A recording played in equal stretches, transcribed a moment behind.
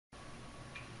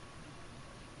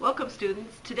Welcome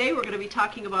students. Today we're going to be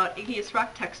talking about igneous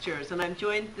rock textures, and I'm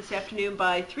joined this afternoon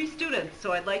by 3 students,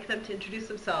 so I'd like them to introduce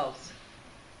themselves.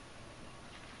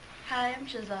 Hi, I'm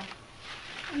Shiza.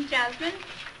 I'm Jasmine.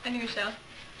 And Michelle.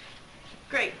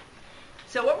 Great.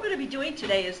 So what we're going to be doing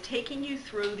today is taking you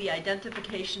through the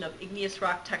identification of igneous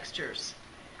rock textures.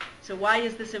 So why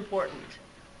is this important?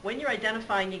 When you're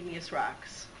identifying igneous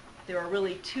rocks, there are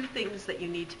really 2 things that you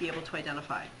need to be able to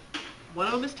identify. One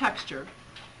of them is texture,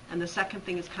 and the second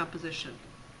thing is composition.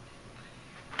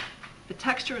 The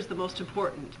texture is the most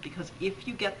important because if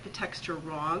you get the texture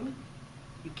wrong,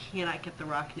 you cannot get the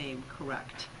rock name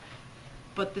correct.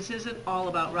 But this isn't all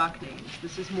about rock names.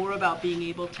 This is more about being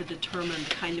able to determine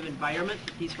the kind of environment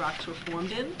that these rocks were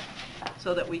formed in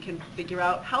so that we can figure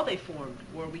out how they formed,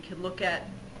 or we can look at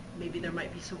maybe there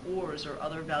might be some ores or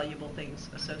other valuable things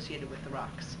associated with the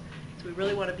rocks. So we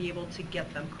really want to be able to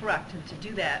get them correct, and to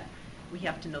do that, we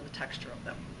have to know the texture of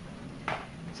them.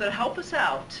 So to help us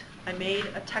out, I made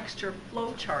a texture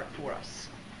flow chart for us.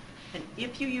 And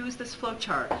if you use this flow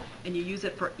chart and you use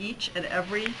it for each and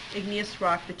every igneous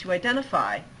rock that you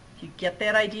identify, if you get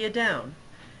that idea down,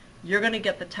 you're going to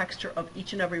get the texture of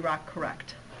each and every rock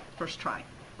correct. First try.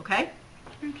 Okay?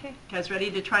 Okay. Guys ready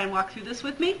to try and walk through this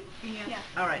with me? Yeah.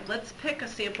 All right, let's pick a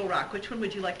sample rock. Which one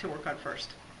would you like to work on first?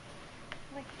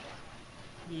 Like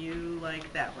You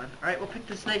like that one. All right, we'll pick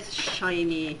this nice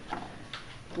shiny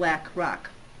black rock.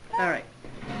 All right,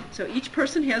 so each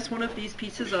person has one of these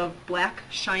pieces of black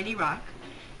shiny rock,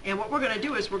 and what we're going to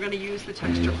do is we're going to use the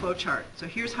texture flow chart. So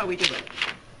here's how we do it.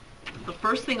 The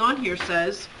first thing on here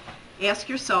says, ask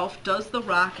yourself, does the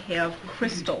rock have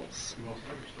crystals?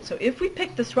 So if we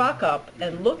pick this rock up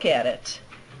and look at it,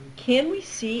 can we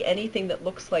see anything that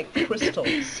looks like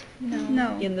crystals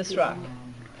No. in this rock?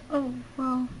 Oh,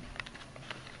 well.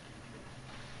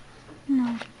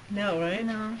 No. No, right?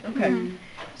 No. Okay.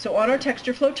 So on our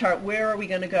texture flow chart, where are we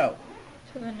going to go?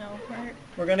 To the no part.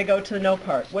 We're going to go to the no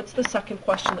part. What's the second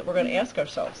question that we're going to ask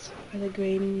ourselves? Are the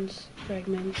grains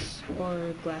fragments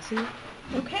or glassy?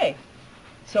 Okay.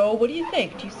 So what do you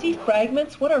think? Do you see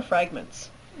fragments? What are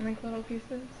fragments? Like little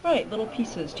pieces. Right, little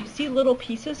pieces. Do you see little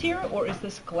pieces here, or is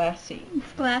this glassy?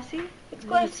 It's glassy. It's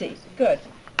glassy. Good.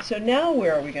 So now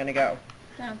where are we going to go?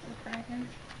 Down to the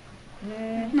fragments.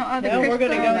 No, other Now we're going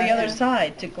to go crystal. the other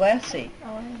side to glassy.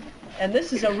 Oh, And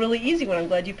this is a really easy one. I'm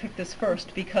glad you picked this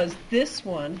first because this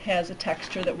one has a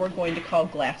texture that we're going to call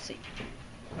glassy.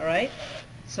 All right?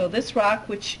 So this rock,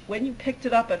 which when you picked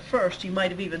it up at first, you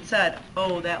might have even said,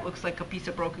 oh, that looks like a piece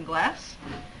of broken glass.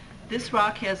 This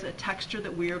rock has a texture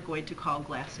that we are going to call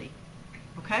glassy.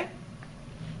 Okay?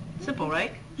 Simple,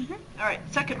 right? All right,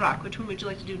 second rock. Which one would you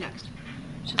like to do next?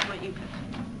 Which is what you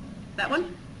pick. That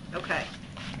one? Okay.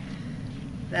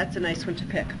 That's a nice one to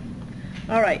pick.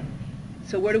 All right.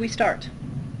 So where do we start?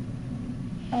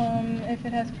 if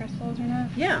it has crystals or not.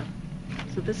 Yeah.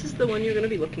 So this is the one you're going to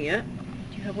be looking at.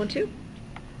 Do you have one too?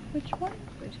 Which one?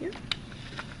 Right here.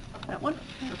 That one?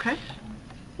 Okay.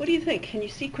 What do you think? Can you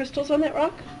see crystals on that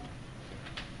rock?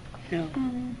 No,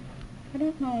 I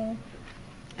don't know.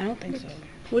 I don't think so.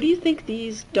 What do you think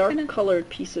these dark colored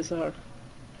pieces are?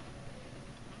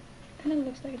 Kind of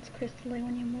looks like it's crystalline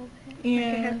when you move it. Yeah,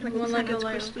 Like it has like looks like some it's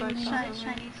crystal crystalline.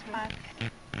 shiny spots.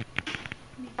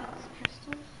 Maybe it's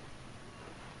crystals.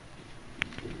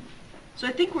 So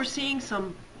I think we're seeing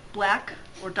some black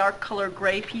or dark colored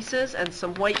gray pieces and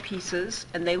some white pieces,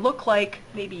 and they look like,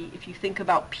 maybe if you think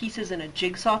about pieces in a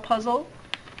jigsaw puzzle,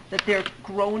 that they're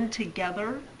grown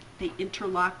together, they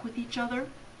interlock with each other.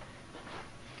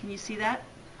 Can you see that?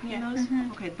 Yeah. Those?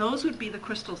 Okay, those would be the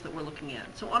crystals that we're looking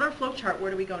at. So on our flow chart, where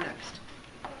do we go next?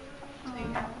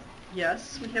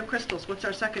 Yes, we have crystals. What's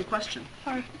our second question?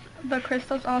 Are the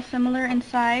crystals all similar in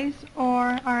size,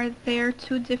 or are there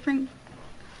 2 different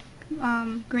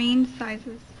grain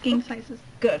sizes?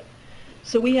 Good.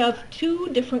 So we have 2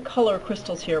 different color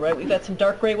crystals here, right? We've got some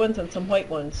dark gray ones and some white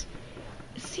ones.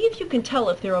 See if you can tell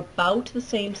if they're about the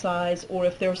same size or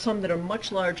if there are some that are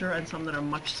much larger and some that are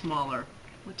much smaller.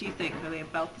 What do you think? Are they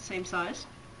about the same size?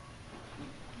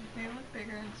 They look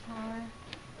bigger and smaller.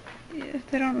 Yeah,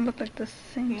 they don't look like the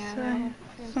same Yeah, size.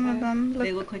 they're Some of them look.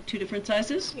 They look like 2 different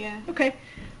sizes? Yeah. Okay.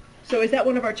 So is that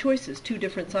one of our choices, 2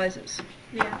 different sizes?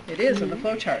 Yeah. It is in the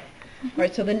flow chart. All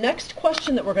right, so the next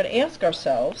question that we're going to ask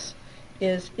ourselves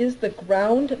is the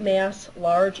ground mass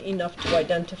large enough to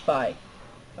identify?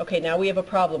 Okay, now we have a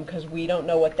problem because we don't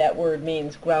know what that word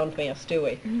means, ground mass, do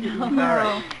we? No. All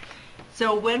right.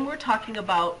 So when we're talking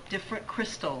about different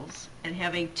crystals and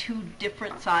having 2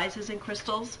 different sizes in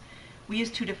crystals, we use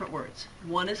 2 different words.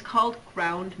 One is called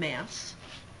ground mass,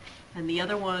 and the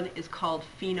other one is called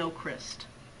phenocryst.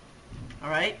 All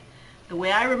right? The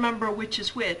way I remember which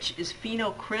is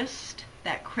phenocryst.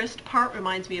 That crystal part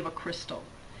reminds me of a crystal.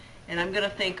 And I'm going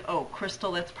to think, oh,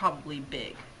 crystal, that's probably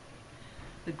big.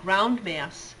 The ground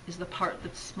mass is the part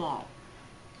that's small.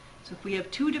 So if we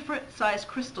have two different size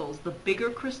crystals, the bigger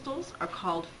crystals are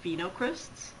called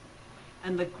phenocrysts,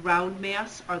 and the ground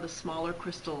mass are the smaller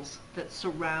crystals that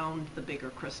surround the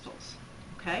bigger crystals.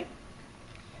 Okay?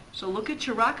 So look at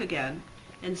your rock again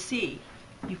and see.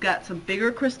 You've got some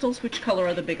bigger crystals. Which color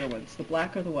are the bigger ones? The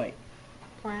black or the white?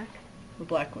 Black. The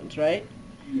black ones, right?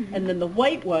 And then the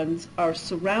white ones are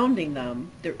surrounding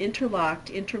them. They're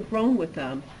interlocked, intergrown with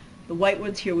them. The white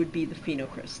ones here would be the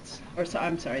phenocrysts, or so,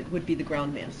 I'm sorry, would be the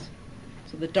ground mass.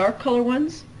 So the dark color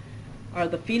ones are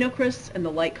the phenocrysts, and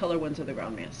the light color ones are the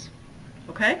ground mass.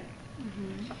 Okay?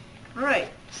 All right,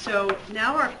 so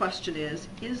now our question is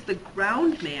the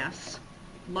ground mass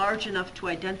large enough to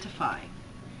identify?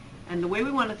 And the way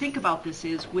we want to think about this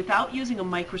is, without using a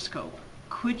microscope,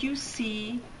 could you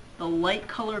see the light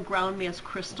color ground mass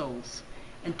crystals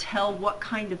and tell what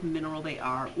kind of mineral they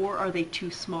are, or are they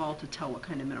too small to tell what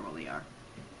kind of mineral they are?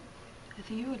 I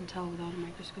think you wouldn't tell without a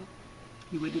microscope.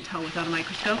 You wouldn't tell without a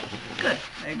microscope? Good.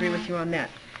 I agree with you on that.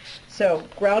 So,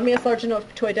 ground mass large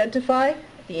enough to identify?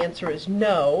 The answer is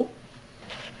no.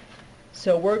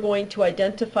 So we're going to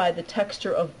identify the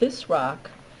texture of this rock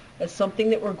as something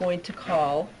that we're going to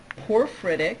call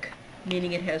porphyritic,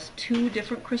 meaning it has two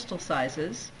different crystal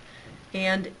sizes,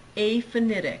 and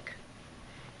aphanitic.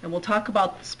 And we'll talk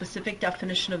about the specific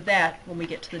definition of that when we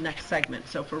get to the next segment.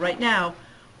 So for right now,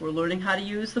 we're learning how to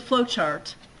use the flow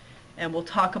chart, and we'll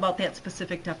talk about that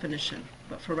specific definition.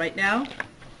 But for right now,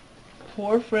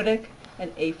 porphyritic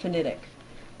and aphanitic.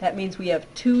 That means we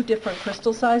have two different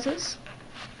crystal sizes.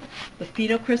 The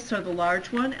phenocrysts are the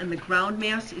large one, and the ground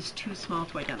mass is too small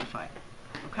to identify.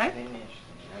 Okay?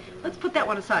 Let's put that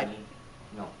one aside.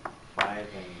 No, 5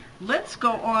 and... Let's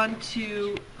go on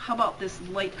to, how about this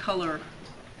light color,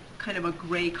 kind of a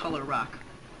gray color rock.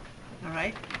 All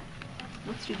right?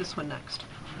 Let's do this one next.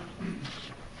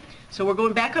 So we're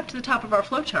going back up to the top of our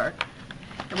flow chart,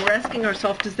 and we're asking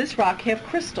ourselves, does this rock have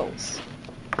crystals?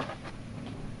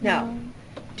 Now,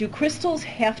 do crystals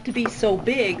have to be so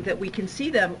big that we can see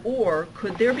them, or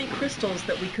could there be crystals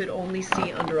that we could only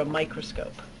see under a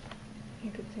microscope?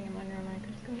 You could see them under a microscope.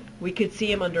 We could see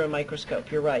them under a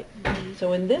microscope, you're right.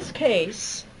 So in this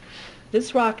case,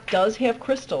 this rock does have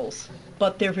crystals,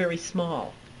 but they're very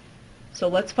small. So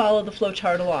let's follow the flow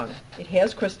chart along. It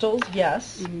has crystals,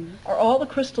 yes. Are all the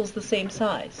crystals the same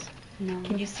size? No.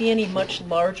 Can you see any much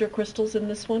larger crystals in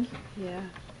this one? Yeah.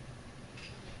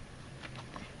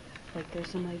 Like there's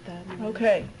some like that.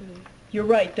 Okay. You're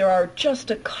right, there are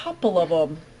just a couple of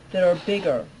them that are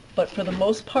bigger, but for the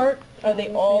most part, are they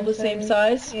all the same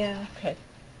size? Yeah. Okay.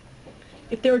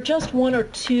 If there are just one or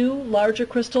two larger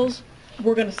crystals,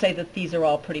 we're going to say that these are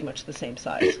all pretty much the same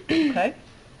size. Okay?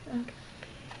 Okay.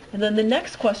 And then the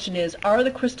next question is, are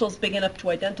the crystals big enough to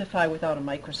identify without a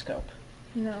microscope?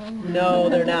 No. No,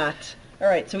 they're not. All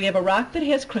right, so we have a rock that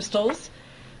has crystals.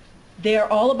 They are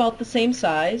all about the same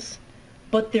size,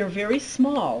 but they're very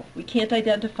small. We can't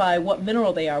identify what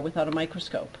mineral they are without a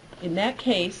microscope. In that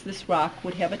case, this rock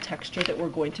would have a texture that we're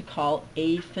going to call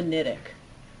aphanitic.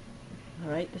 All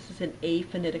right, this is an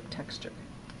aphanitic texture.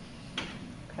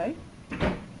 Okay?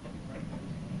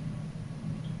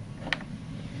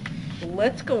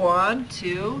 Let's go on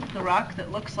to the rock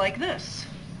that looks like this.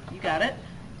 You got it?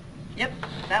 Yep,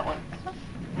 that one.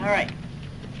 All right.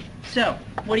 So,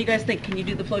 what do you guys think? Can you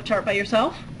do the flow chart by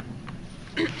yourself?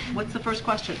 What's the first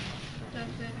question? Does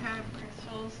it have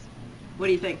crystals? What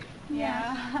do you think?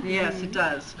 Yeah. Yes, it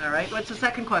does. All right. What's the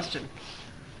second question?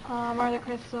 Are the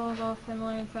crystals all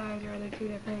similar in size, or are there two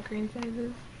different green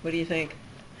sizes? What do you think?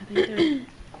 I think they're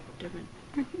different.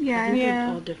 I Yeah, think Yeah.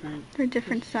 they're all different. they're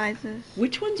different sizes.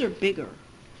 Which ones are bigger?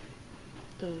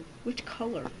 The Which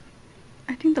color?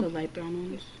 I think the the light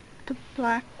brown ones.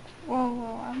 black.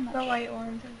 Whoa, I'm not The sure. white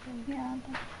ones, I think.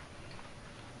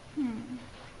 Yeah.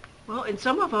 Well, in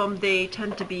some of them they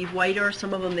tend to be whiter,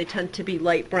 some of them they tend to be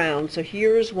light brown. So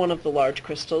here's one of the large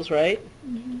crystals, right?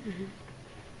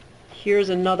 Here's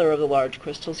another of the large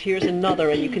crystals. Here's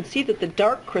another, and you can see that the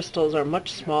dark crystals are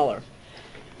much smaller.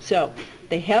 So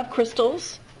they have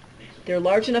crystals. They're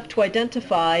large enough to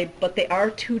identify, but they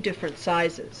are two different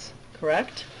sizes,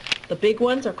 correct? The big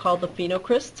ones are called the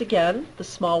phenocrysts again. The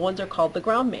small ones are called the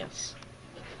ground mass.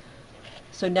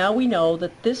 So now we know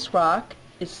that this rock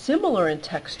is similar in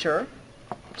texture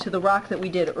to the rock that we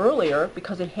did earlier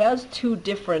because it has two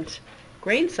different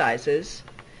grain sizes,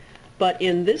 but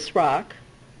in this rock,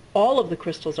 all of the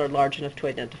crystals are large enough to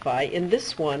identify. In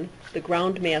this one, the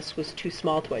ground mass was too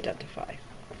small to identify.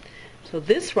 So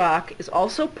this rock is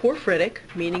also porphyritic,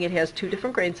 meaning it has two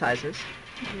different grain sizes,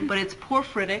 but it's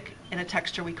porphyritic in a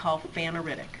texture we call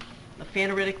phaneritic. The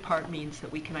phaneritic part means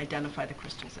that we can identify the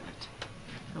crystals in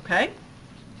it. Okay?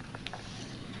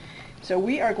 So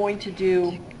we are going to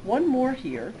do one more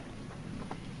here,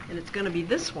 and it's going to be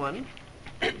this one.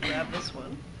 Grab this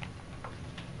one.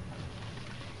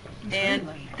 And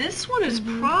this one is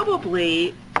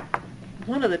probably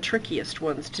one of the trickiest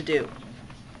ones to do.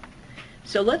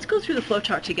 So let's go through the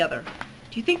flowchart together.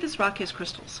 Do you think this rock has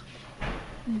crystals?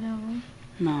 No.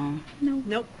 No. No.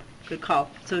 Nope. Good call.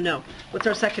 So no. What's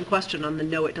our second question on the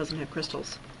no, it doesn't have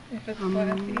crystals? If it's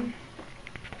glassy.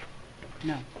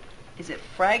 No. Is it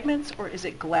fragments or is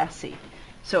it glassy?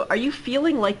 So are you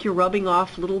feeling like you're rubbing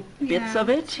off little bits Yeah, of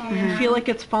it? it's You falling feel off. like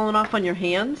it's falling off on your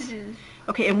hands? It is.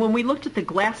 Okay, and when we looked at the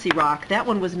glassy rock, that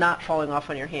one was not falling off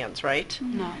on your hands, right?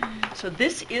 No. So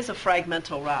this is a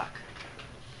fragmental rock.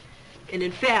 And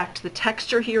in fact, the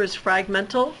texture here is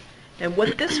fragmental, and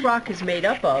what this rock is made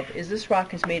up of is this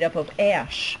rock is made up of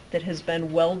ash that has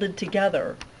been welded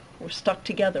together or stuck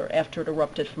together after it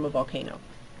erupted from a volcano.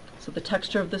 So the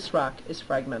texture of this rock is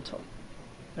fragmental.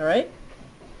 All right?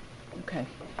 Okay.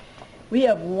 We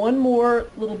have one more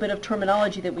little bit of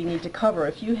terminology that we need to cover.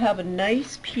 If you have a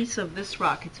nice piece of this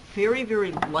rock, it's very,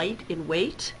 very light in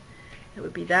weight. That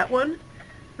would be that one.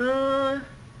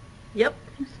 Yep.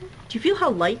 Do you feel how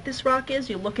light this rock is?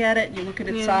 You look at it, you look at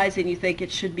its Yeah. size, and you think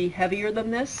it should be heavier than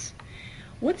this.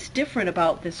 What's different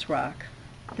about this rock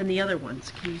than the other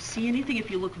ones? Can you see anything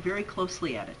if you look very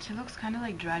closely at it? It looks kind of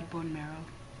like dried bone marrow.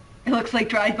 It looks like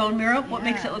dried bone marrow? What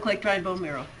makes it Yeah. look like dried bone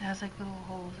marrow? It has like little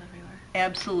holes everywhere.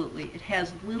 Absolutely. It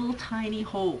has little tiny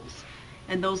holes.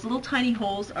 And those little tiny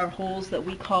holes are holes that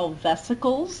we call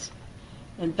vesicles.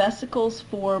 And vesicles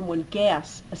form when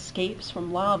gas escapes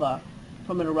from lava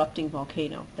from an erupting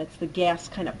volcano. That's the gas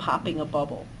kind of popping a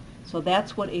bubble. So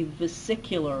that's what a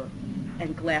vesicular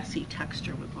and glassy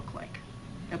texture would look like.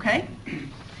 Okay?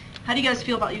 How do you guys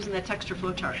feel about using that texture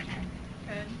flowchart?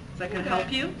 Good. Is that going to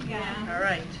help you? Yeah. All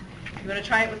right. You want to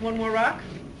try it with one more rock?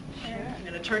 Sure. I'm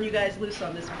going to turn you guys loose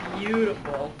on this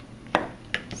beautiful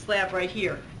slab right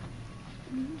here.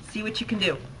 See what you can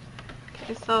do.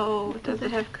 Okay, so does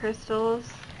it have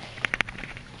crystals?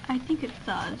 I think it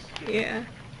does. Yeah.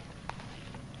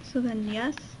 So then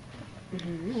yes.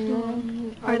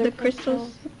 Mm-hmm. Are the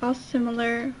crystals all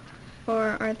similar,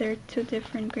 or are there two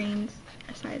different grains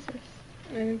sizes?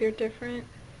 I think they're different.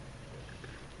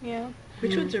 Yeah.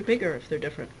 Which ones are bigger if they're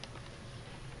different?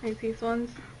 Like these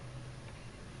ones.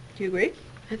 Do you agree?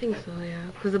 I think so, yeah.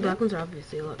 Because the black ones are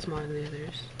obviously a lot smaller than the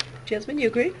others. Jasmine, you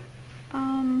agree?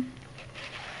 No.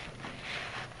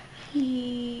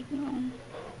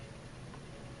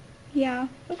 Yeah.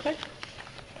 Okay.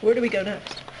 Where do we go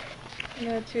next?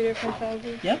 Yeah, two different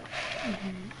sizes. Yep.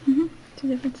 Two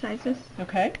different sizes.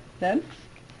 Okay. Then?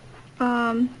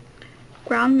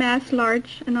 Ground mass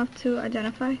large enough to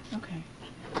identify. Okay.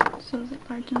 So is it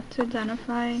large enough to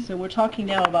identify? So we're talking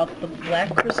now about the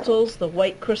black crystals, the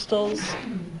white crystals,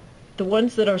 the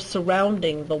ones that are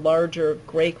surrounding the larger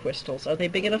gray crystals. Are they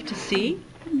big enough to see?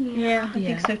 Yeah. I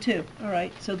think so too. All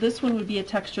right. So this one would be a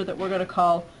texture that we're going to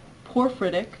call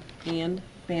porphyritic and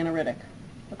phaneritic.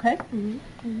 Okay?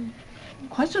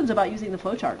 Questions about using the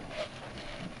flowchart?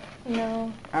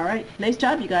 No. All right. Nice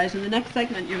job, you guys. In the next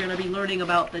segment, you're going to be learning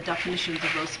about the definitions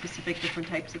of those specific different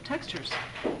types of textures.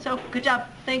 So, good job.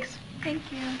 Thanks. Thank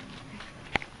you.